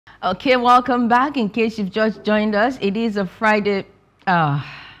Okay, welcome back. In case you've just joined us, it is a Friday,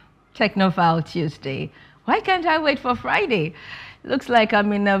 Technophile Tuesday. Why can't I wait for Friday? Looks like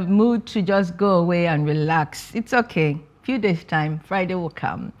I'm in a mood to just go away and relax. It's okay. Few days time, Friday will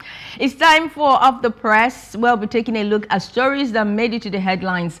come. It's time for Off the Press. We'll be taking a look at stories that made it to the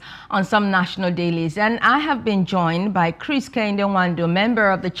headlines on some national dailies. And I have been joined by Kehinde Nwandu,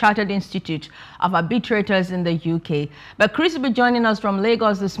 member of the Chartered Institute of Arbitrators in the UK. But Chris will be joining us from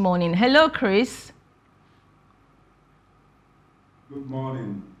Lagos this morning. Hello, Chris. Good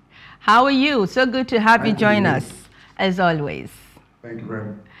morning. How are you? So good to have you join us, as always. Thank you very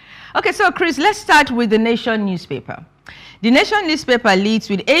much. Okay, so Chris, let's start with the Nation newspaper. The Nation newspaper leads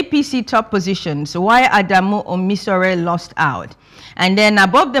with APC top positions, why Adamu Omisore lost out. And then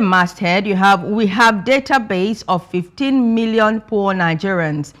above the masthead, we have database of 15 million poor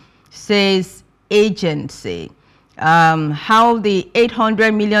Nigerians, says agency. How the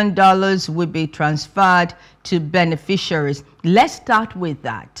 $800 million will be transferred to beneficiaries. Let's start with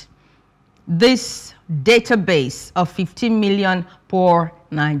that. This database of 15 million poor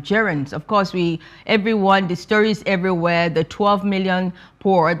Nigerians. Of course, the stories everywhere, the 12 million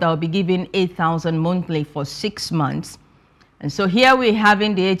poor that will be given 8,000 monthly for 6 months. And so here we're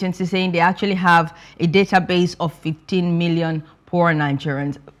having the agency saying they actually have a database of 15 million poor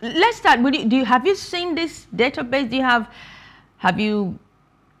Nigerians. Let's start with you. Have you seen this database? Have you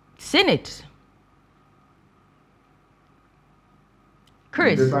seen it?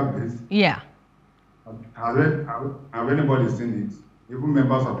 Chris? The database? Yeah. Have anybody seen it? Even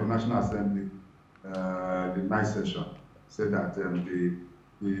members of the National Assembly, the night session, said that the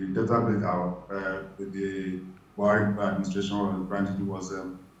database the Buhari administration was trying to do was,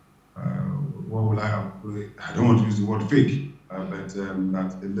 what will I don't want to use the word fake, but that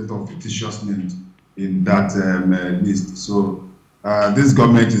a lot of fictitious names in that list. So this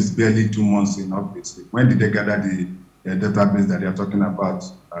government is barely 2 months in office. When did they gather the database that they are talking about?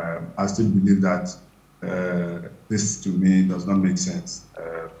 I still believe that this to me does not make sense.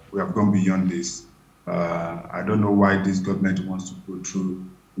 We have gone beyond this. I don't know why this government wants to go through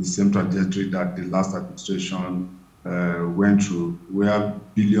the same trajectory that the last administration went through, where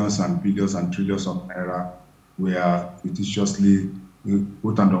billions and billions and trillions of naira were fictitiously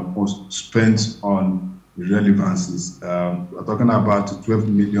put and spent on irrelevancies. We're talking about 12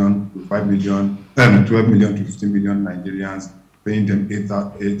 million to 5 million, 12 million to 15 million Nigerians, paying them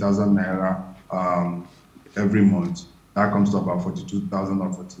 8,000 naira every month. That comes to about 42,000 or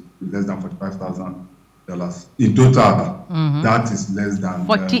less than $45,000 in total. That is less than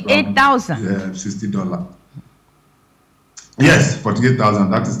 48,000. $60. Yes,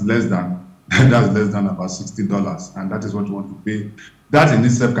 48,000. That is less than about $60, and that is what you want to pay. That in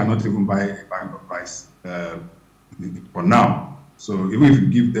itself cannot even buy a bank of rice for now. So even if you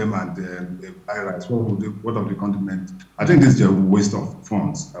give them and buy rice, what of the continent? I think this is a waste of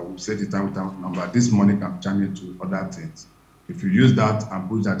funds. I will say the time without number. This money can channel into other things. If you use that and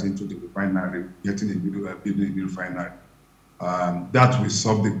put that into the refinery, getting building a new refinery, that will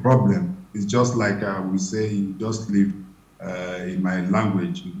solve the problem. It's just like we say, you just leave, in my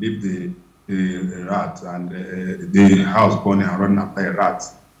language, you leave the rat and the house burning and running after a rat.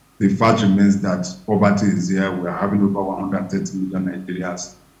 The fact remains that poverty is here. We are having over 130 million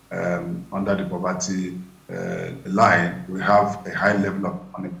Nigerians under the poverty line. We have a high level of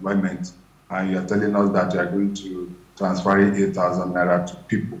unemployment, and you are telling us that you are going to transfer 8,000 naira to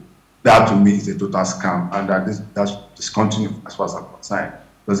people. That to me is a total scam, and that's discontinued as far as I'm concerned.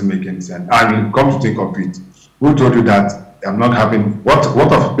 Doesn't make any sense. And come to think of it, who told you that I'm not having, what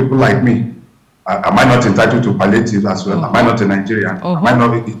of people like me? Am I not entitled to palliative as well? Am I not a Nigerian?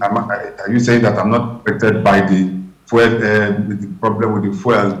 Are you saying that I'm not affected by the fuel, the problem with the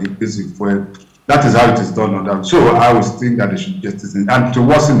fuel, the basic fuel? That is how it is done on that. So I was think that they should get this in. And to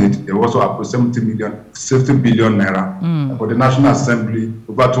worsen it, they also approved 70 billion naira for the National Assembly,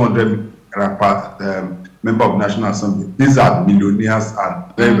 over 200 million naira per member of National Assembly. These are millionaires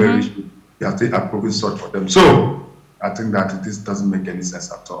and very, very rich people. They are still approving such for them. So I think that this doesn't make any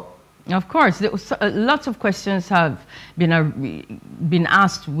sense at all. Of course, lots of questions have been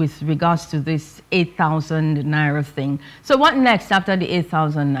asked with regards to this 8,000 naira thing. So what next after the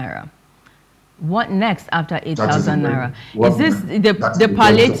 8,000 naira? What next after 8,000 naira? Is this the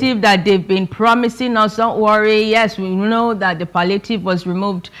palliative that they've been promising us? Don't worry. Yes, we know that the palliative was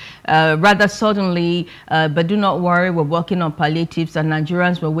removed rather suddenly, but do not worry. We're working on palliatives, and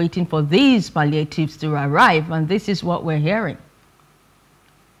Nigerians were waiting for these palliatives to arrive, and this is what we're hearing.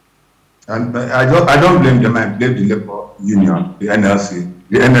 And I don't blame them. I blame the labor union, the NLC.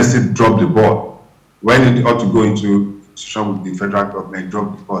 The NLC dropped the ball when it ought to go into negotiation with the federal government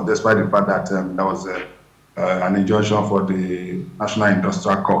dropped the ball, despite the fact that there was an injunction for the National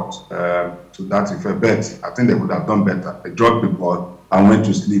Industrial Court to that effect. But I think they would have done better. They dropped the ball and went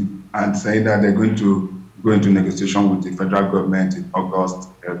to sleep, and saying that they're going to go into negotiation with the federal government in August.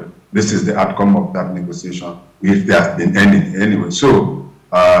 This is the outcome of that negotiation, if there has been any anyway. So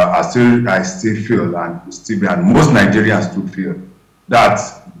I still feel, and most Nigerians do feel, that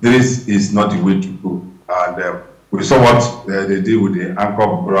this is not the way to go. And we saw what they did with the anchor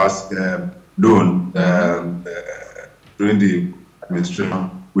brass loan during the administration.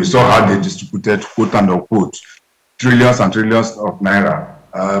 We saw how they distributed, quote and unquote, trillions and trillions of naira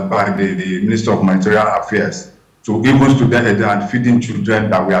by the Minister of Humanitarian Affairs to even students and feeding children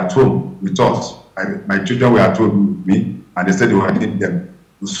that were at home with us. My children were at home with me, and they said they were needing them.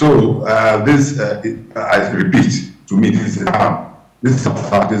 So this, I repeat, to me, this is how this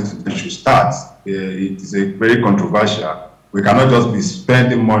should start. It is a very controversial. We cannot just be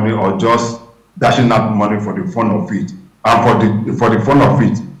spending money or just dashing out money for the fun of it. And for the fun of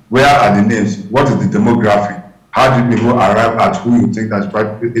it, where are the names? What is the demography? How do people arrive at who you think that's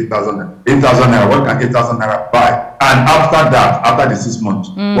 8,000 naira? What can 8,000 naira buy? And after that, after the 6 months,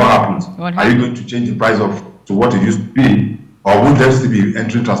 what happens? Are you going to change the price to what it used to be? Or would there still be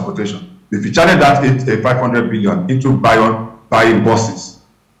entering transportation? If you channel that 500 billion into buying buses,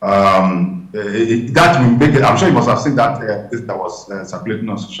 that will make it. I'm sure you must have seen that that was circulating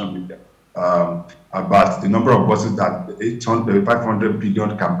on social media about the number of buses that 500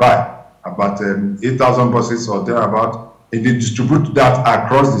 billion can buy. About 8,000 buses or thereabout. If you distribute that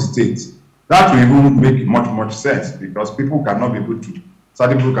across the state, that will even make much sense, because people cannot be able to.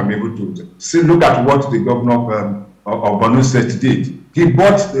 Certain people can be able to see. Look at what the governor of Borno State did. He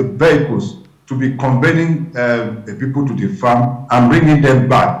bought the vehicles to be conveying the people to the farm and bringing them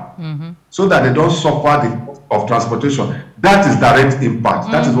back, so that they don't suffer the cost of transportation. That is direct impact.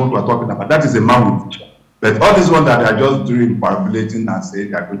 That is what we're talking about. That is a man with vision. But all this one that they are just doing, parabolating and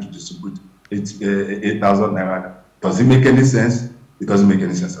saying they are going to distribute 8,000 naira, does it make any sense? It doesn't make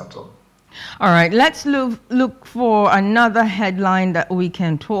any sense at all. All right, let's look for another headline that we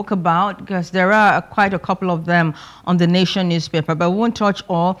can talk about, because there are quite a couple of them on the Nation newspaper, but we won't touch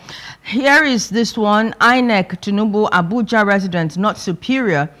all. Here is this one: INEC Tinubu Abuja residents not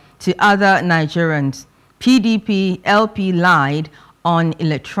superior to other Nigerians. PDP LP lied on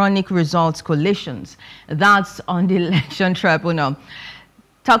electronic results collations. That's on the election tribunal.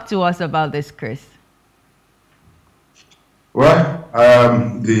 Talk to us about this, Chris. Well,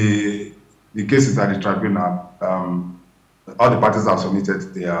 the case is at the tribunal. All the parties have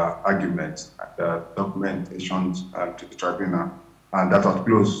submitted their arguments and documentation to the tribunal, and that was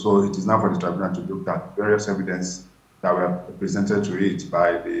closed. So it is now for the tribunal to look at various evidence that were presented to it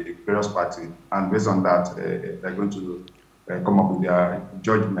by the various parties, and based on that, they're going to come up with their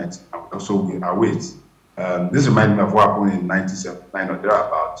judgment, and also we await. This reminds me of what happened in 1979 or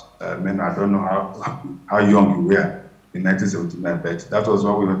thereabout. I don't know how young you were in 1979, but that was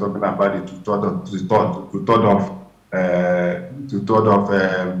what we were talking about, the two-thirds of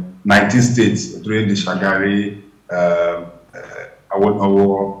 19 states during the Shagari,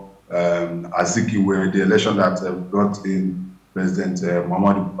 Azikiwe, the election that brought in President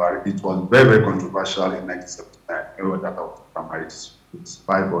Muhammadu Buhari. It was very, very controversial in 1979. I know that I was married with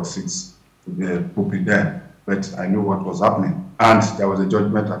 5 or 6 people then, but I knew what was happening. And there was a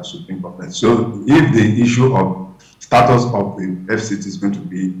judgment at the Supreme Court. So if the issue of status of the FCT is going to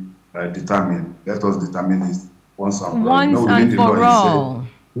be determined, let us determine this once and for all. Once and for all.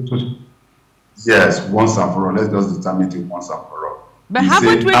 Yes, once and for all. Let's just determine it once and for all. But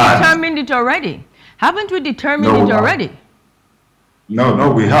haven't we determined it already? Haven't we determined it already?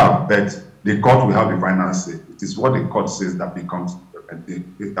 No, we have, but the court will have the final say. It is what the court says that becomes,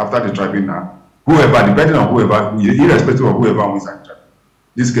 after the tribunal, whoever, depending on whoever, irrespective of whoever wins the tribunal,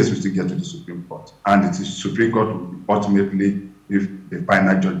 this case will still get to the Supreme Court. And it is Supreme Court will ultimately give the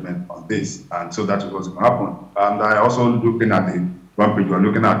final judgment on this. And so that is what's going to happen. And I also looking at the one page, we're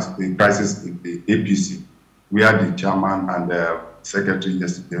looking at the crisis in the APC, where the chairman and the secretary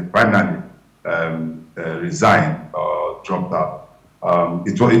yesterday finally resigned or dropped out.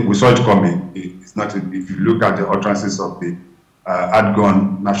 We saw it coming. It's not. If you look at the utterances of the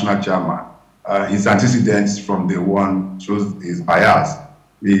outgone national chairman, his antecedents from day one shows his bias.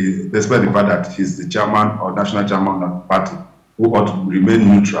 Despite the fact that he's the chairman or national chairman of the party, who ought to remain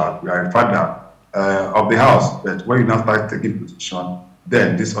neutral, we are a father of the house. But when you now start taking position,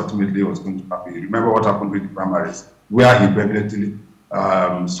 then this ultimately was going to happen. You remember what happened with the primaries, where he vehemently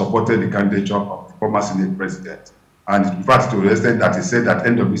supported the candidature of the former Senate president. And in fact, to the extent that he said that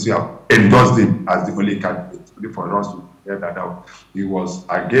NWC have endorsed him as the only candidate. for us to hear that out. He was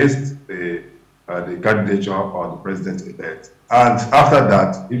against the candidature of the president-elect. And after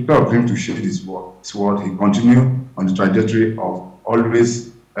that, instead of him to shade his word, he continued on the trajectory of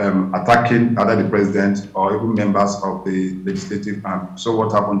always attacking either the president or even members of the legislative arm. So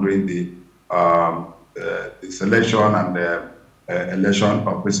what happened during the selection and the election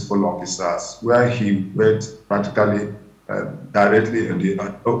of principal officers, where he went practically directly in the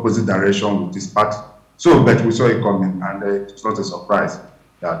opposite direction with his party. So, but we saw it coming, and it's not a surprise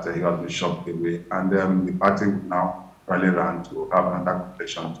that he has been shocked away. And the party will now rally around to have another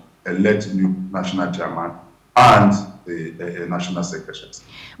competition to elect new national chairman and the national secretary.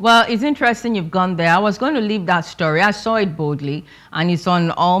 Well, it's interesting you've gone there. I was going to leave that story. I saw it boldly, and it's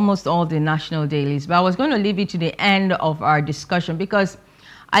on almost all the national dailies. But I was going to leave it to the end of our discussion because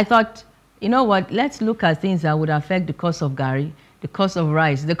I thought, you know what, let's look at things that would affect the cost of garri, the cost of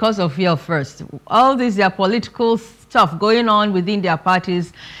rice, the cost of fuel first. All these are political stuff going on within their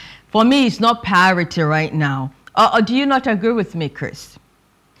parties. For me, it's not priority right now. Or do you not agree with me, Chris?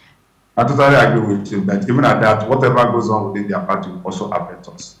 I totally agree with you, but even at that, whatever goes on within their party will also affect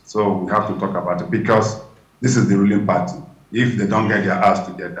us. So we have to talk about it because this is the ruling party. If they don't get their ass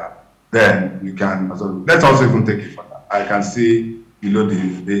together, then you can. Let's also even take it further. I can see below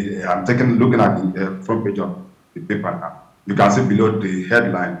I'm looking at the front page of the paper now. You can see below the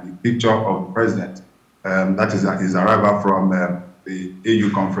headline the picture of the president. That is his arrival from the AU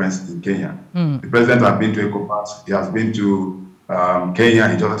conference in Kenya. The president has been to ECOWAS. He has been to Kenya.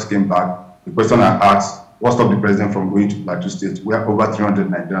 He just came back. The question I asked, what stopped the president from going to Plateau State, where over 300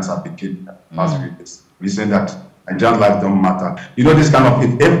 Nigerians have been killed in the past few days? We saying that Nigerian lives don't matter. You know, this kind of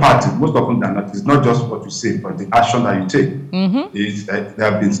empathy, most often than not, it's not just what you say, but the action that you take.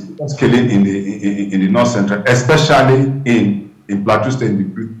 There have been killing in the North Central, especially in Plateau State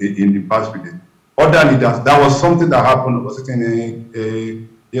in the past few days. Other leaders, that was something that happened, was it in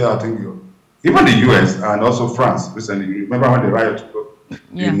I think even the US and also France recently. Remember when the riot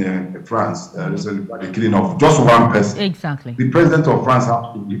in France recently, the killing of just one person? Exactly. The president of France,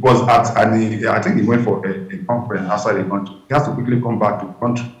 he was at, and I think he went for a conference outside the country. He has to quickly come back to the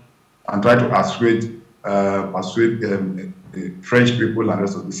country and try to persuade the French people and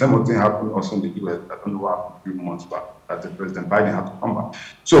rest of the same thing happened also in the US. I don't know what happened a few months back, that the President Biden had to come back.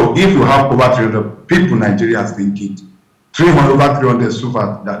 So if you have over 300 people, Nigerians being killed, over 300 so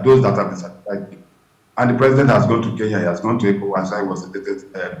far, those that have been certified, and the president has gone to Kenya, he has gone to ECOWAS, so he was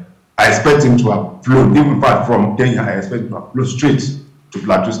elected. I expect him to have flown, even from Kenya, I expect him to have flown straight to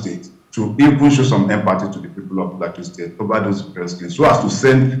Plateau State to even show some empathy to the people of Plateau State over those various things, so as to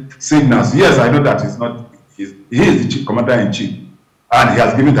send signals. Yes, I know that he is the chief commander-in-chief, and he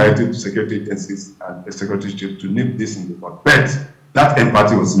has given directive to security agencies and the secretary-chief to nip this in the bud. But that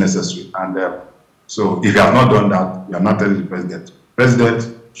empathy was necessary, and so if you have not done that, you are not telling the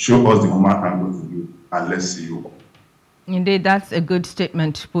president, show us the human angle in you, and let's see you. Indeed, that's a good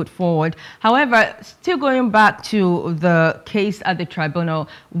statement to put forward. However, still going back to the case at the tribunal,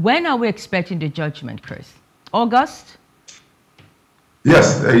 when are we expecting the judgment, Chris? August?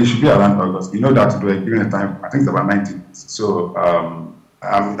 Yes, it should be around August. You know that we're given a time, I think it's about 90 days. So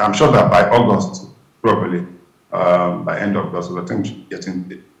I'm sure that by August, probably, by end of August, I think we should be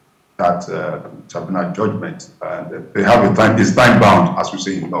getting that tribunal judgment. And they have a time, it's time bound, as we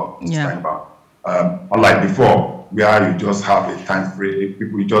say in law, it's time bound. Unlike before, where you just have a time frame,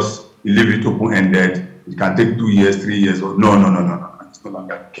 people just leave it open-ended. It can take 2 years, 3 years. Or no. It's no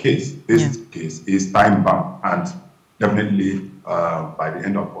longer the case. This case is time bound, and definitely by the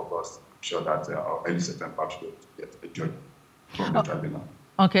end of August, I'm sure that early September should get a judgment from the tribunal.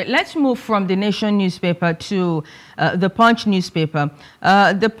 Okay, let's move from the Nation newspaper to the Punch newspaper.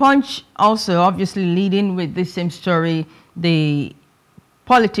 The Punch also obviously leading with the same story, the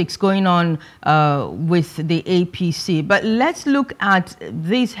politics going on with the APC. But let's look at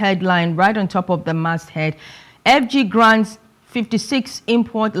this headline right on top of the masthead. FG grants 56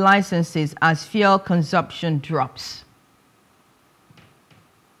 import licenses as fuel consumption drops.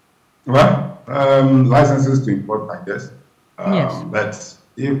 Well, licenses to import, I guess. Yes. But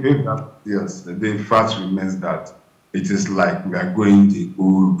if that, yes, the fact remains that it is like we are going the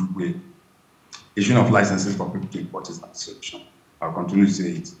old way. Issuing of licenses for people to import is not the solution. I'll continue to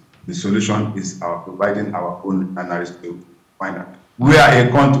say it. The solution is providing our own analysis to find out. We are a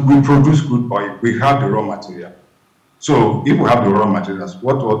country, we produce good oil, we have the raw material. So if we have the raw materials,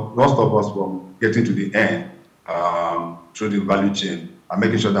 what stop us from getting to the end through the value chain and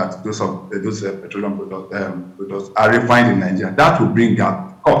making sure that those petroleum products are refined in Nigeria? That will bring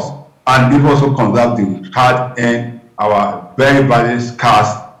down cost. And it also conserve the hard-earned, our very, very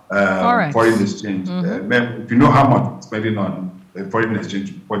scarce foreign exchange. If you know how much we're spending on foreign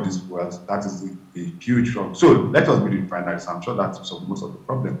exchange for this world, that is a huge problem. So let us be refineries. I'm sure that solves most of the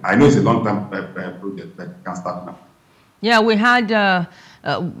problem. I know it's a long-term project, but it can start now. Yeah, we had a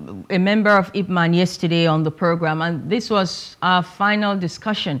member of IPMAN yesterday on the program, and this was our final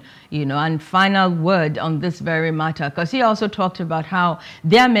discussion, and final word on this very matter, because he also talked about how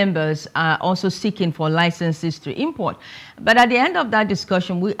their members are also seeking for licenses to import. But at the end of that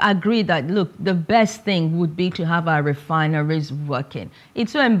discussion, we agreed that, look, the best thing would be to have our refineries working.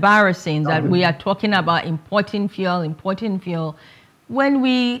 It's so embarrassing that we are talking about importing fuel, when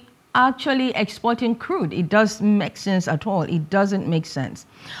we actually exporting crude. It doesn't make sense at all. It doesn't make sense.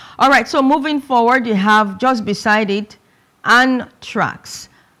 All right, so moving forward, you have just beside it, anthrax.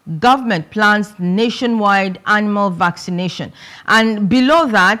 Government plans nationwide animal vaccination. And below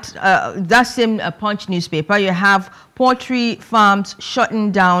that, that same Punch newspaper, you have poultry farms shutting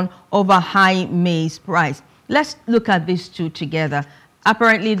down over high maize price. Let's look at these two together.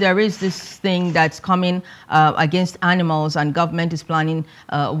 Apparently, there is this thing that's coming against animals, and government is planning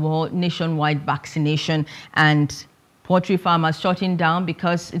nationwide vaccination, and poultry farmers shutting down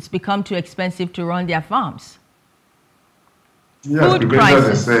because it's become too expensive to run their farms. Yes, food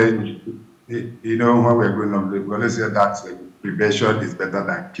prices. Say, when we're growing up, we always say that prevention is better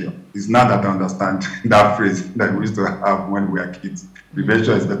than cure. It's not that I understand that phrase that we used to have when we were kids.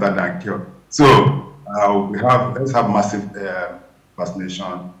 Prevention is better than cure. So let's have massive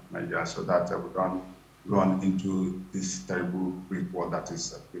vaccination measures so that we don't run into this terrible report that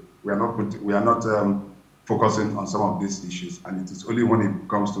is. We are not focusing on some of these issues, and it is only when it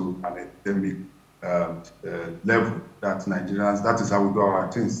comes to an epidemic level that Nigerians, that is how we do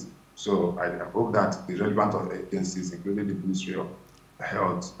our things. So I hope that the relevant agencies, including the Ministry of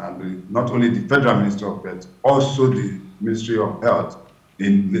Health, and not only the Federal Ministry of Health, also the Ministry of Health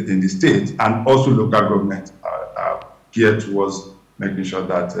in the state, and also local government are geared towards making sure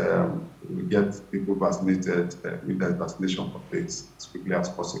that we get people vaccinated with that vaccination place as quickly as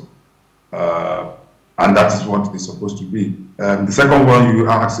possible. And that is what it's supposed to be. The second one you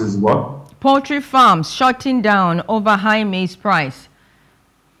asked is what? Poultry farms shutting down over high maize price.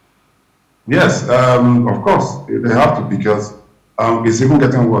 Yes, of course, they have to, because it's even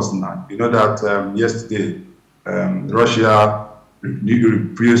getting worse now. You know that yesterday, Russia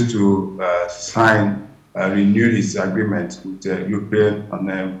refused to renew its agreement with Ukraine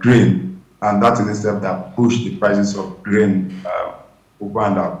on grain, and that is the step that pushed the prices of grain over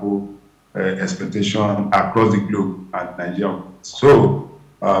and above expectation across the globe and Nigeria. So,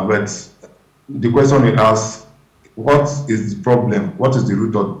 but the question we ask, what is the problem? What is the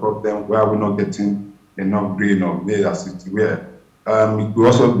root of the problem? Why are we not getting enough grain or maize as it were? It could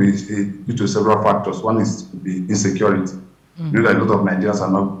also be due to several factors. One is the insecurity. You know that a lot of Nigerians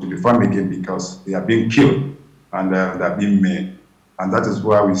are not to the farm again because they are being killed and they are being made. And that is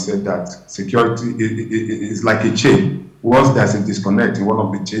why we said that security is like a chain. Once there's a disconnect in one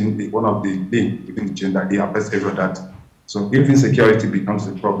of the chain, one of the link within the chain, that it affects every other. So if insecurity becomes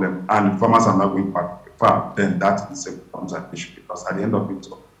a problem and farmers are not going back to the farm, then that becomes an issue, because at the end of it,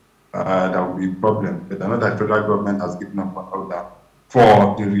 there will be a problem. But I know that the federal government has given up on that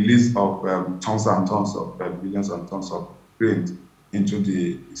for the release of tons and tons of millions and tons of grains into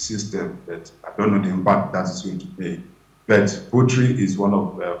the system. But I don't know the impact that is going to pay. But poultry is one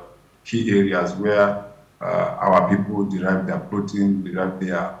of the key areas where our people derive their protein, derive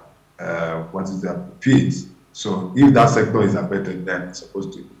their their feeds. So if that sector is affected, then it's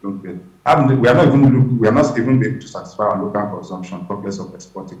supposed to don't pay. We are not even able to satisfy our local consumption, talk less of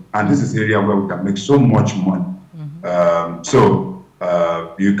exporting. And this is an area where we can make so much money.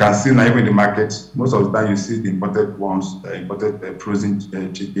 You can see now even in the market, most of the time you see the imported ones, imported frozen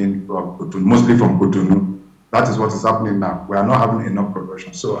chicken from Cotonou, mostly from Cotonou. That is what is happening now. We are not having enough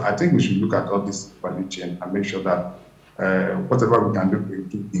production. So I think we should look at all this value chain and make sure that whatever we can do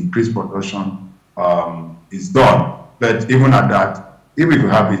to increase production is done. But even at that, even if you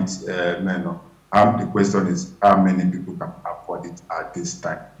have it, the question is how many people can afford it at this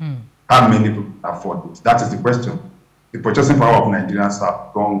time? How many people can afford it? That is the question. The purchasing power of Nigerians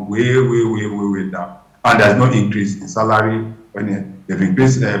have gone way, way, way, way, way down. And there's no increase in salary. When they've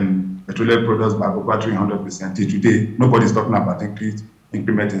increased petroleum products by over 300%. Today, nobody's talking about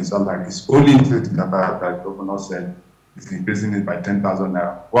increment in salary. It's only that the governor said it's increasing it by 10,000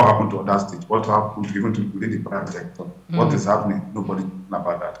 naira. What happened to other states? What happened even to within the private sector? What is happening? Nobody's talking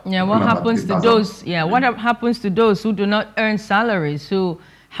about that. Yeah, what happens to those? Yeah, what happens to those who do not earn salaries, who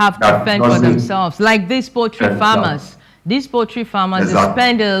have to fend for themselves, like these poultry farmers? These poultry farmers, they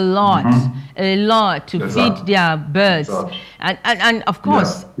spend a lot to feed their birds. And of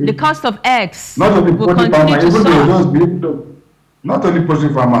course, the cost of eggs will continue to soar. Not only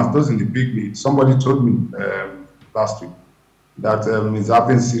poultry farmers, those in the big meat. Somebody told me last week that he's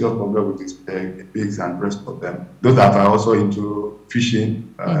having serious problem with his pigs and the rest of them. Those that are also into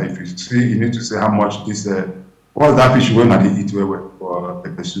fishing, if you see, you need to see how much this, what's that fish when they eat for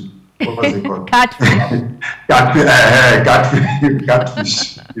pepper soup? What was it called? Catfish.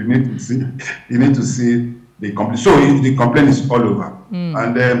 Catfish. You need to see the complaint. So the complaint is all over.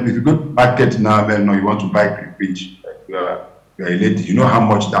 And if you go to market now, no, you want to buy fish, you're a lady, you know how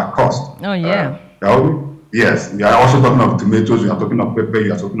much that costs. Oh yeah. Yes, we are also talking of tomatoes, we are talking of pepper, we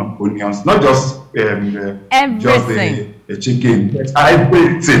are talking of onions, not just everything. Just a chicken.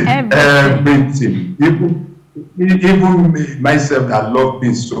 Everything. Even myself, I love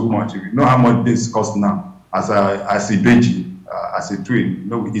beans so much. You know how much beans cost now. As a veggie, as a twin, you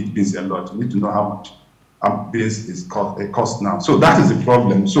know we eat beans a lot. You need to know how much beans is cost now. So that is the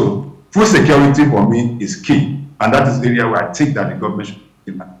problem. So food security for me is key, and that is the area where I think that the government should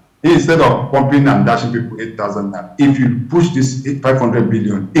be in. Instead of pumping and dashing people 8,000, if you push this 500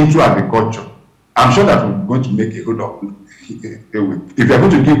 billion into agriculture, I'm sure that we're going to make a good of. If you're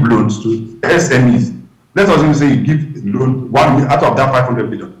going to give loans to SMEs, let's also say you give loan 1 out of that 500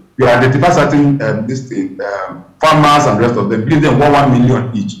 billion. You identify certain farmers and the rest of them, give them 1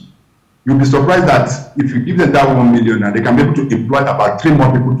 million each. You'll be surprised that if you give them that 1 million, and they can be able to employ about 3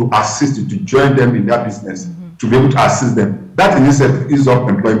 more people to assist you, to join them in their business, to be able to assist them. That in itself is of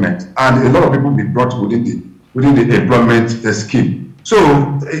employment, and a lot of people will be brought within the employment scheme. So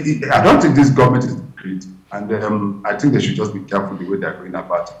I don't think this government is great, and I think they should just be careful the way they're going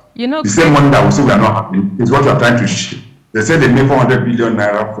about it. You know, the same money that we say we are not having is what we are trying to shift. They said they made 400 billion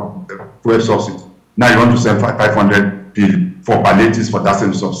naira from the fuel subsidy. Now you want to send 500 billion for palliatives for that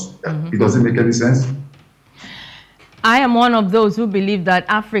same subsidy. It doesn't make any sense. I am one of those who believe that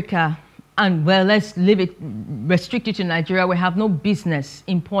Africa, and well, let's leave it restricted to Nigeria, we have no business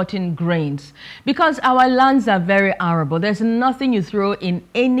importing grains because our lands are very arable. There's nothing you throw in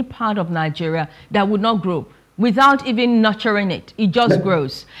any part of Nigeria that would not grow without even nurturing it. It just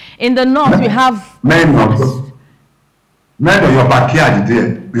grows. In the north, we have... Man, your backyard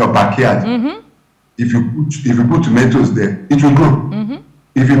there, your backyard. If you put tomatoes there, it will grow.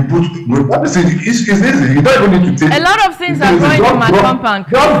 If you put, it's easy. You don't even need to take. A lot of things are growing in my compound.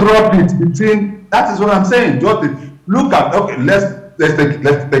 Just drop it between. That is what I'm saying. Just look at. Okay, let's take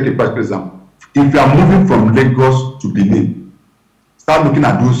a practical example. If you are moving from Lagos to Benin, start looking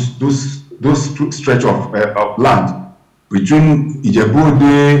at those stretch of land between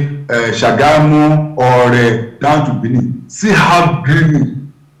Ijebu-Ode, Shagamu, or down to Benin. See how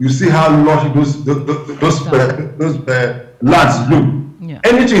green. You see how lush those lands look. Yeah.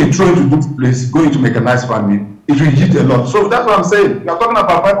 Anything you throw into this place, going to mechanized farming, it will hit a lot. So that's what I'm saying. You're talking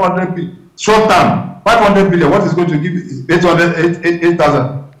about 500 billion. Short term, 500 billion. What is going to give is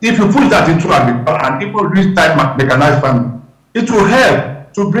 8,000. If you push that into agriculture and people reach time mechanized farming, it will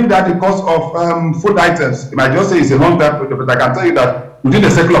help to bring down the cost of food items. You might just say it's a long time project, but I can tell you that within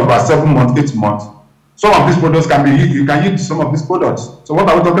a cycle of about 7 months, 8 months, some of these products can be used. You can use some of these products. So what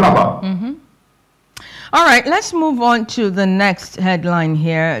are we talking about? All right, let's move on to the next headline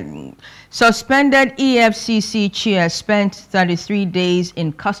here. Suspended EFCC chair spent 33 days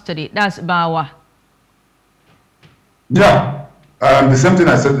in custody. That's Bawa. Yeah, the same thing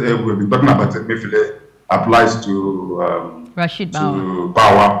I said we've been talking about Mefile applies to Rashid Bawa.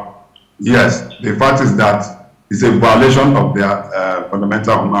 Bawa. Yes, the fact is that it's a violation of their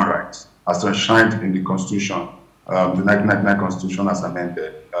fundamental human rights as enshrined in the Constitution, the 1999 Constitution as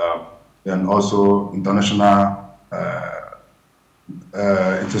amended. And also international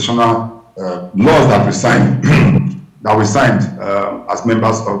laws that we signed, as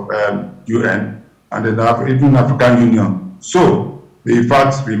members of UN and the even African Union. So the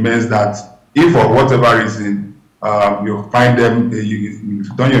fact remains that if for whatever reason you find them,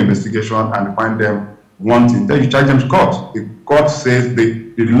 you've done your investigation and find them wanting, then you charge them to court. The court says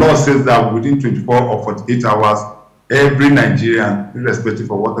the law says that within 24 or 48 hours. Every Nigerian, irrespective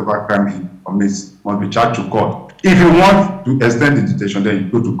of whatever crime he commits, must be charged to court. If you want to extend the detention, then you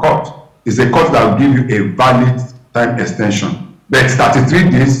go to court. It's a court that will give you a valid time extension. But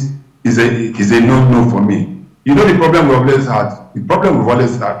 33 days is a no-no for me. You know the problem we've always had? The problem we've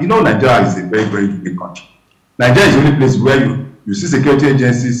always had, you know Nigeria is a very, very big country. Nigeria is the only place where you see security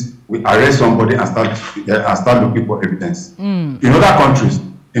agencies will arrest somebody and start looking for evidence. In other countries,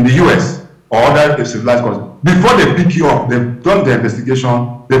 in the US, or other civilized countries, before they pick you up, they've done the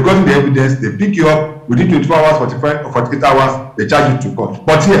investigation, they've gotten the evidence, they pick you up within 24 hours, 45 or 48 hours, they charge you to court.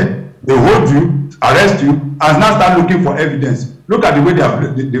 But here, they hold you, arrest you, and now start looking for evidence. Look at the way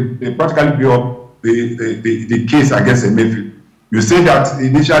they practically build up the case against Emefiele. You say that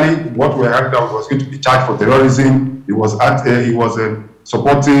initially what we heard that was going to be charged for terrorism, he was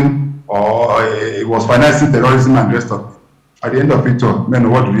supporting or he was financing terrorism and the rest of it. At the end of it all, men,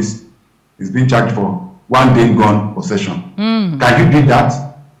 what do this? He's being charged for one day gun possession. Can you beat that?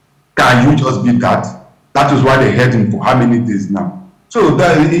 Can you just beat that? That is why they held him for how many days now? So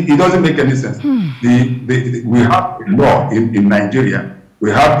it doesn't make any sense. We have a law in Nigeria.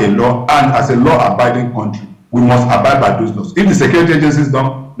 We have a law, and as a law-abiding country, we must abide by those laws. If the security agencies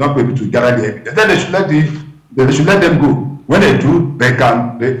don't be able to gather the evidence, then they should let them go. When they do, they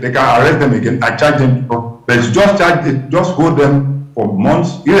can arrest them again and charge them. But just hold them for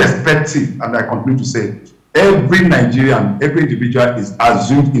months, irrespective. And I continue to say, every Nigerian, every individual is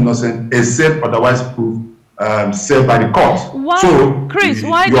assumed innocent, except otherwise proved served by the court. So, Chris,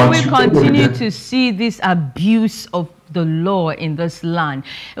 why do we continue to see this abuse of the law in this land?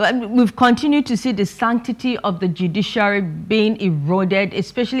 We've continued to see the sanctity of the judiciary being eroded,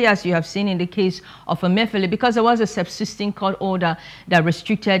 especially as you have seen in the case of Emefiele, because there was a subsisting court order that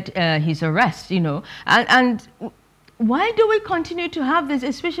restricted his arrest, you know. And why do we continue to have this,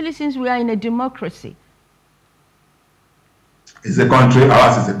 especially since we are in a democracy? It's a country,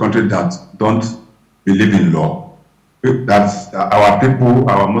 ours is a country that don't believe in law. That's our people,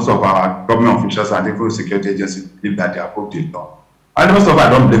 most of our government officials and even security agencies believe that they are above the law. And most of I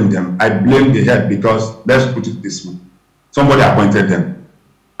don't blame them. I blame the head because, let's put it this way, somebody appointed them.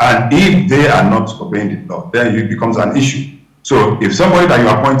 And if they are not obeying the law, then it becomes an issue. So if somebody that you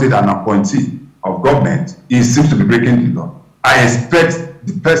appointed an appointee of government, he seems to be breaking the law, I expect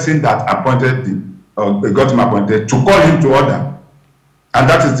the person that appointed got him appointed to call him to order. And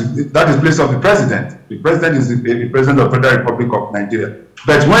that is place of the president. The president is the president of the Federal Republic of Nigeria.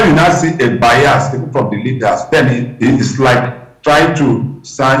 But when you now see a bias from the leaders, then it's like trying to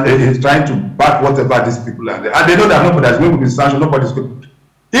back whatever these people are there. And they know that nobody's going to be sanctioned, nobody's going to.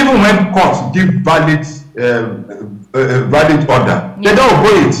 Even when courts give valid order, they don't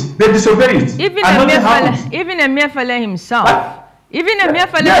obey it, they disobey it. Even Emefiele himself.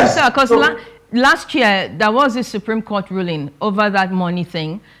 Because last year, there was a Supreme Court ruling over that money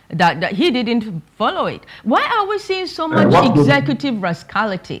thing that he didn't follow it. Why are we seeing so much executive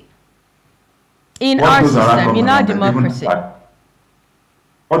rascality in our system, in our democracy?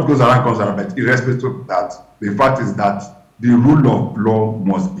 What goes around comes around, but irrespective of that, the fact is that the rule of law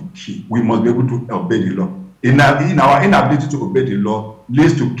must be key. We must be able to obey the law. In our inability to obey the law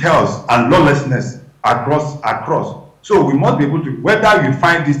leads to chaos and lawlessness across. So we must be able to, whether you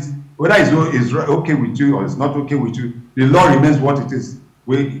find this, whether it's okay with you or it's not okay with you, the law remains what it is.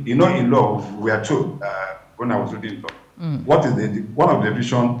 In law, we are told, when I was reading law, what is one of the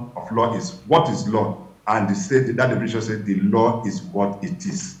definitions of law is what is law, and that definition said the law is what it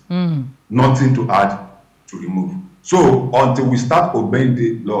is, nothing to add, to remove. So until we start obeying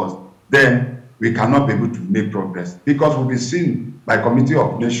the laws, then we cannot be able to make progress, because we'll be seen by Committee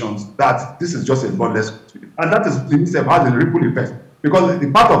of Nations that this is just a lawless country, and that is in itself has a ripple effect. Because the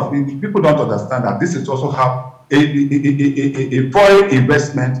part of people don't understand that this is also how a foreign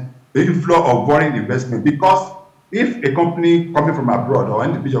investment, the inflow of foreign investment. Because if a company coming from abroad or an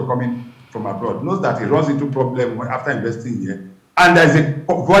individual coming from abroad knows that he runs into problem after investing here, and there is a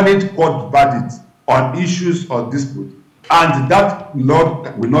valid court verdict on issues or dispute, and that law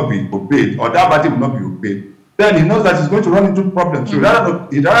will not be obeyed, or that verdict will not be obeyed, then he knows that he's going to run into problems. So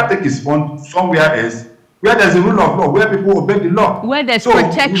he'd rather take his fund somewhere else, where there's a rule of law, where people obey the law. Where there's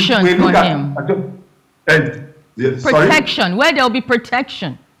protection for him. Protection, where there will be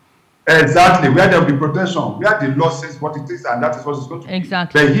protection. Exactly, where there will be protection, where the law says what it is, and that is what it's going to be.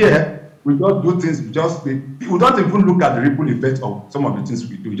 Exactly. But here, we don't do things, we don't even look at the ripple effect of some of the things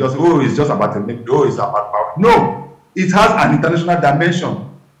we do. It's just about it's about power. No, it has an international dimension.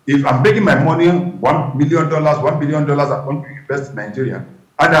 If I'm making my money, $1 million, $1 billion, I'm going to invest in Nigeria,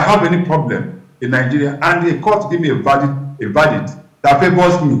 and I have any problem in Nigeria, and the court give me a verdict that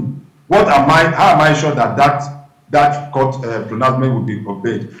favors me, how am I sure that court pronouncement will be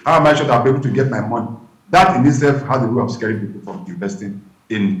obeyed? How am I sure that I'll be able to get my money? That in itself has a way of scaring people from investing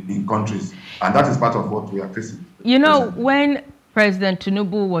in countries, and that is part of what we are facing. You know, when President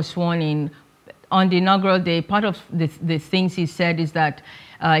Tinubu was sworn in on the inaugural day, part of the things he said is that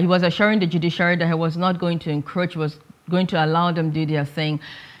he was assuring the judiciary that he was not going to encroach, was going to allow them to do their thing.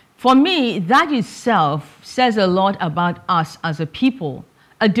 For me, that itself says a lot about us as a people.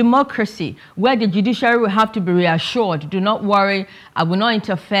 a democracy where the judiciary will have to be reassured, do not worry, I will not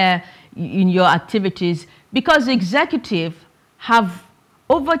interfere in your activities, because the executive have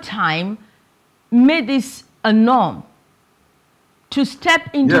over time made this a norm to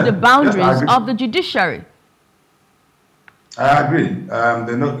step into the boundaries of the judiciary. I agree.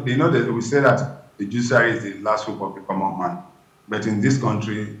 They know that we say that the judiciary is the last hope of the common man. But in this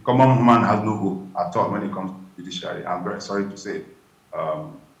country, common man has no hope at all when it comes to judiciary. I'm very sorry to say.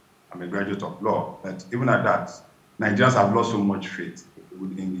 I'm a graduate of law, but even at that, Nigerians have lost so much faith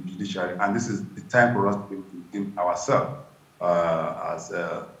in the judiciary, and this is the time for us to redeem ourselves as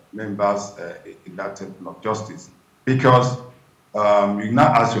members in that temple of justice. Because you now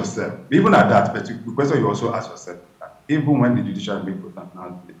ask yourself, even at that, but the question you also ask yourself, even when the judiciary make an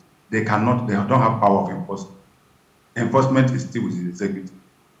announcement, they don't have power of enforcement. Enforcement is still with the executive.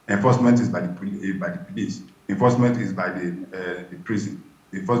 Enforcement is by the police. Enforcement is by the prison.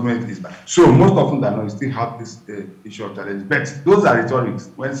 Enforcement is by... So most often than not, you still have this issue of challenge. But those are rhetorics.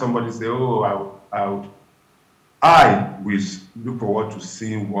 When somebody says, oh, I will look forward to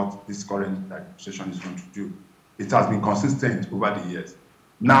seeing what this current administration is going to do. It has been consistent over the years.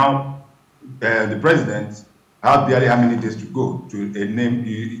 Now, the president has barely how many days to go to name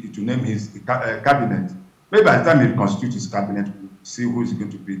his cabinet. Maybe by the time he constitutes his cabinet, we'll see who is going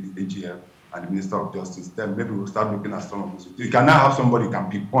to be the AGF and the Minister of Justice. Then maybe we'll start looking at some of this. You can now have somebody who can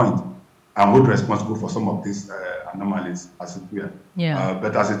pinpoint and hold responsible for some of these anomalies, as it were. Yeah.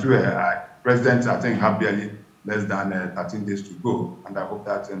 But as it were, President, I think, have barely less than 13 days to go, and I hope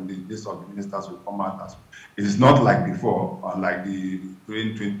that the list of the ministers will come out as well. It is not like before, like in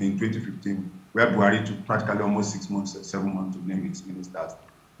 2015, where Buhari took practically almost 6 months, 7 months to name his ministers.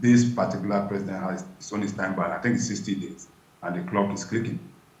 This particular president has his own time by, I think it's 60 days, and the clock is clicking.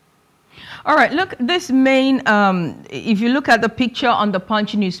 All right, look, this main, if you look at the picture on the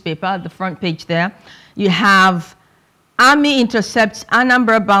Punch newspaper, the front page there, you have Army intercepts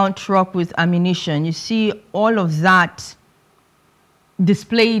Anambra-bound truck with ammunition. You see all of that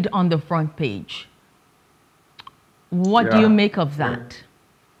displayed on the front page. What do you make of that?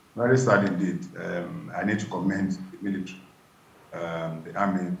 Very sad indeed. I need to commend the military, the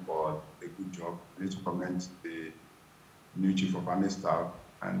Army for a good job. I need to commend the new Chief of Army Staff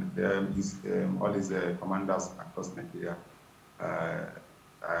and all his commanders across Nigeria.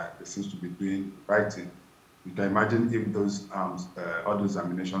 They seem to be doing the right thing. You can imagine if those arms, all those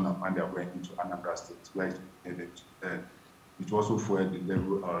ammunition have found their way into Anambra State, where it also fueled the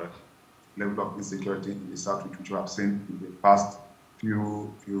level of insecurity in the south, which we have seen in the past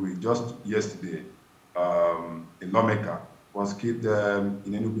few weeks. Just yesterday, a lawmaker was killed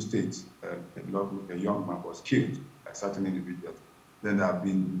in Enugu State. A young man was killed by certain individuals. Then there have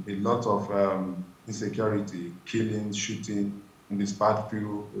been a lot of insecurity, killing, shooting in this past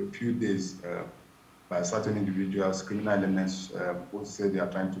few days by certain individuals, criminal elements who say they are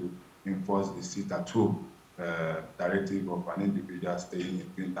trying to enforce the sit-at-home directive of an individual staying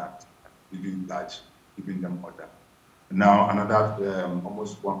in Greenland, living large, giving them order. Now, another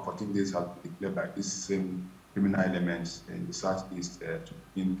almost 14 days have been declared by these same criminal elements in the southeast to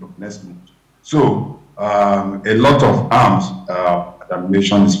begin from next month. So, a lot of arms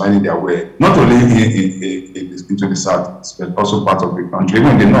ammunition is finding their way, not only into the south, but also part of the country,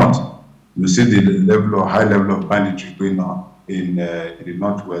 even in the north. You see the high level of banditry going on in the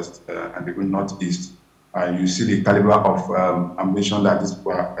northwest and even northeast. You see the caliber of ammunition that these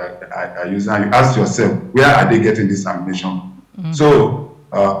people are using. And you ask yourself, where are they getting this ammunition? Mm-hmm. So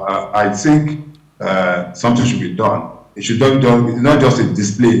I think something should be done. It should not it's not just a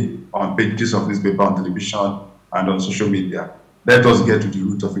display on pages of newspaper, on television, and on social media. Let us get to the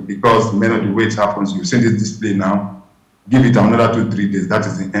root of it, because many of the way it happens, you've seen this display now. Give it another 2-3 days, that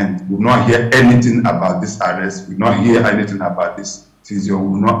is the end. We will not hear anything about this arrest. We will not hear anything about this seizure. We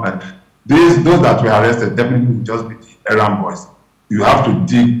will not. Those that were arrested definitely will just be the errand boys. You have to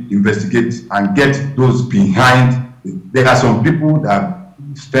dig, investigate, and get those behind. There are some people that are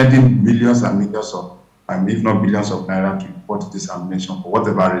spending millions and millions of, if not billions of naira to import this ammunition for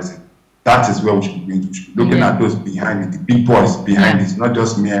whatever reason. That is where we should be looking at those behind it, the big boys behind it, not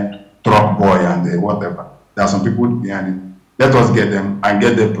just mere truck boy and whatever. There are some people behind it. Let us get them and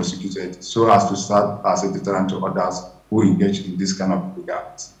get them prosecuted so as to serve as a deterrent to others who engage in this kind of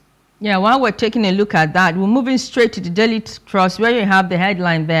acts. Yeah, while we're taking a look at that, we're moving straight to the Daily Trust, where you have the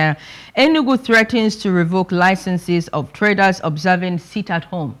headline there. Enugu threatens to revoke licenses of traders observing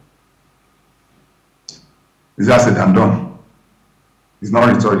sit-at-home. It's just said and done. It's not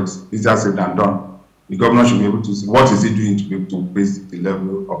rhetorics. It's just said and done. The governor should be able to see what is he doing to be able to increase the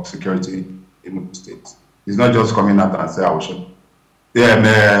level of security in Enugu State. It's not just coming out and say, I will show.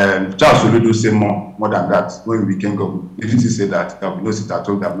 Charles Oludo say more than that when we became government. He didn't say that there will be no sit at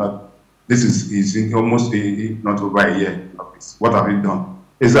home. Not. This is in almost not over a year in office. What have we done?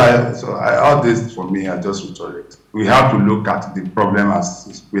 Is that so? All this for me are just rhetoric. We have to look at the problem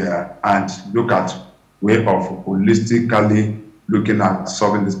as we are and look at way of holistically looking at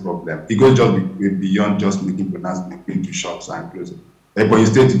solving this problem. It goes just beyond just making pronouncements into shops and closing. But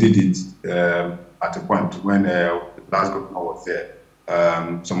State did it at a point when the last governor was there.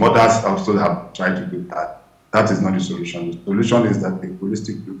 Some others also have tried to do that. That is not the solution. The solution is that a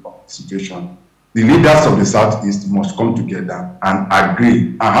holistic look of the situation. The leaders of the Southeast must come together and agree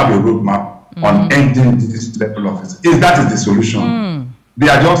and have a roadmap on ending this level of it. That is the solution. They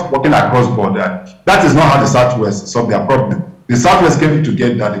are just working across border. That is not how the Southwest solved their problem. The Southwest came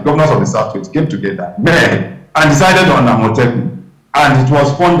together, the governors of the Southwest came together, met, and decided on Amotekun, and it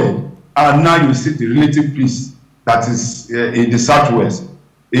was funded. And now you see the relative peace that is in the Southwest.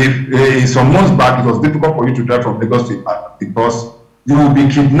 If some months back, it was difficult for you to drive from Lagos to Ibadan because you will be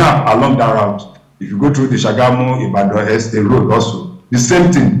kidnapped along that route. If you go through the Shagamu, Ibadan, Estate Road also, the same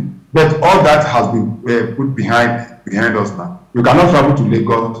thing. But all that has been put behind us now. You cannot travel to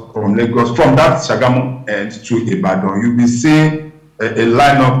Lagos, from that Shagamu end to Ibadan. You will see a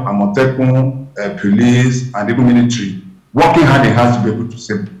lineup, Amotekun, police, and even military working hand in hand to be able to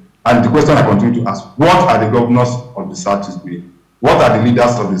save. And the question I continue to ask, what are the governors of the Southeast doing? What are the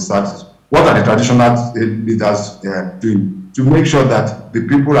leaders of the Southeast? What are the traditional leaders doing to make sure that the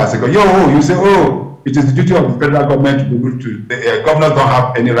people are saying, you say, it is the duty of the federal government to be able to, the governors don't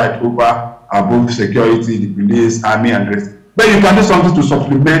have any right over above security, the police, army, and the rest. But you can do something to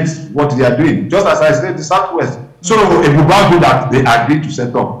supplement what they are doing. Just as I said, the Southwest. So Ebubago that they agreed to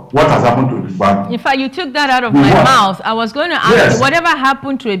set up, what has happened to Ebubago? In fact, you took that out of my mouth. I was going to ask you, whatever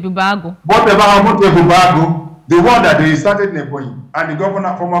happened to Ebubago? Whatever happened to Ebubago? The one that they started in Ebonyi, and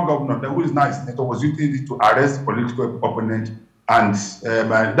the former governor, who is now his senator, was using it to arrest political opponent, and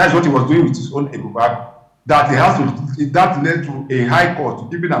that's what he was doing with his own Ebubago. That that led to a high court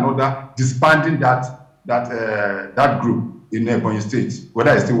giving an order disbanding that group in Ebonyi State.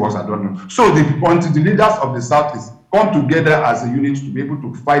 Whether it still works, I don't know. So until the leaders of the Southeast come together as a unit to be able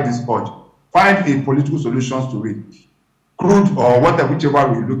to fight this urge, find a political solutions to it, crude or whatever,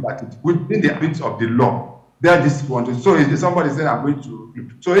 whichever we look at it, within the limits of the law. Then this country. So if somebody said, I'm going to.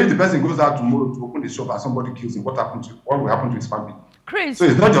 So if the person goes out tomorrow to open the shop and somebody kills him, what will happen to his family? Chris, so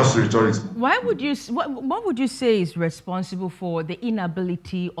it's not just rhetoric. What would you say is responsible for the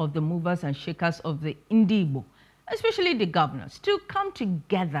inability of the movers and shakers of the Ndigbo, especially the governors, to come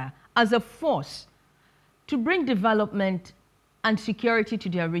together as a force to bring development and security to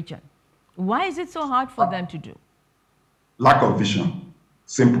their region? Why is it so hard for them to do? Lack of vision.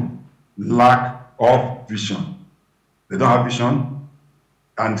 Simple. Lack of vision. They don't have vision,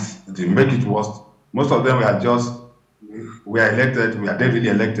 and to make it worse, most of them we are elected, we are definitely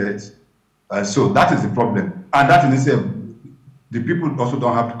elected. So that is the problem. And that in itself, the people also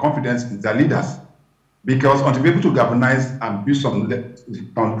don't have confidence in their leaders. Because until you're able to galvanize and build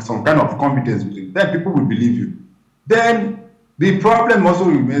some kind of confidence with it, then people will believe you. Then the problem also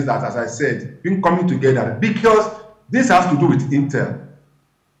remains that, as I said, being coming together, because this has to do with intel.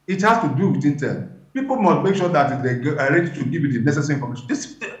 It has to do with intel. People must make sure that they are ready to give you the necessary information.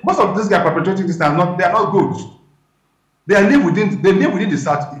 Most of these guys perpetrating this are not good. They live within the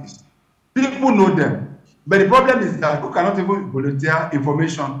Southeast. People know them. But the problem is that people cannot even volunteer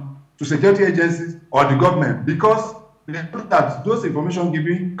information to security agencies or the government, because they know that those information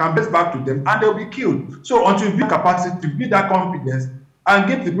given can best back to them and they'll be killed. So until you build capacity to build that confidence and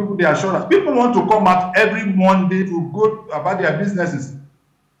give the people the assurance, people want to come out every Monday to go about their businesses.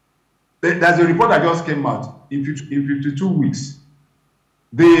 There's a report that just came out in 52 weeks.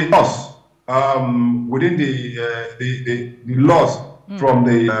 The loss within the loss from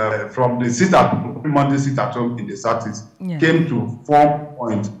the Monday sit at home in the Southeast came to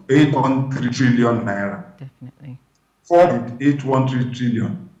 4.813 trillion naira. Definitely. 4.813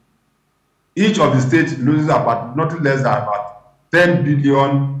 trillion. Each of the states loses about nothing less than about 10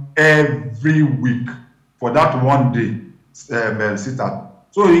 billion every week for that one day sit at.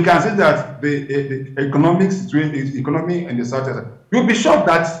 So you can see that the economic situation, economy in the Southeast, you'll be shocked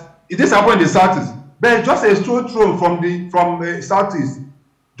that this happened in the Southeast. But just a straight throw from the Southeast,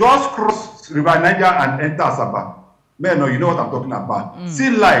 just cross River Niger and enter Asaba. Man, no, you know what I'm talking about. See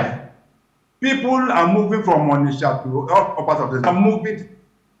life. People are moving from Onitsha to all parts of the are moving.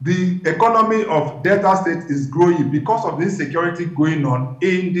 The economy of Delta State is growing because of this insecurity going on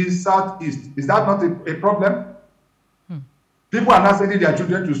in the Southeast. Is that not a problem? People are not sending their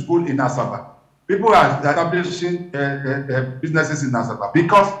children to school in Asaba. People are establishing businesses in Asaba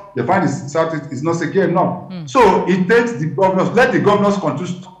because they find the Southeast is not secure enough. So it takes the governors, let the governors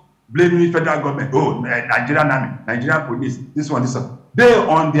continue blaming federal government. Oh, Nigerian army, Nigerian police, this one, this one. They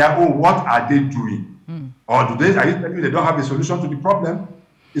on their own, what are they doing? Or are you telling me they don't have a solution to the problem?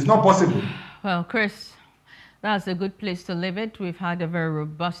 It's not possible. Well, Chris, that's a good place to leave it. We've had a very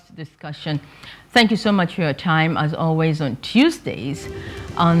robust discussion. Thank you so much for your time, as always, on Tuesdays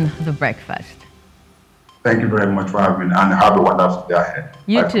on The Breakfast. Thank you very much for having me, and have a wonderful day ahead.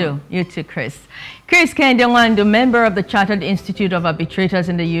 You too, Chris. Chris Kehinde Nwandu, member of the Chartered Institute of Arbitrators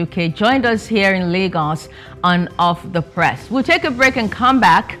in the UK, joined us here in Lagos on Off the Press. We'll take a break and come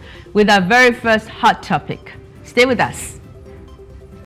back with our very first hot topic. Stay with us.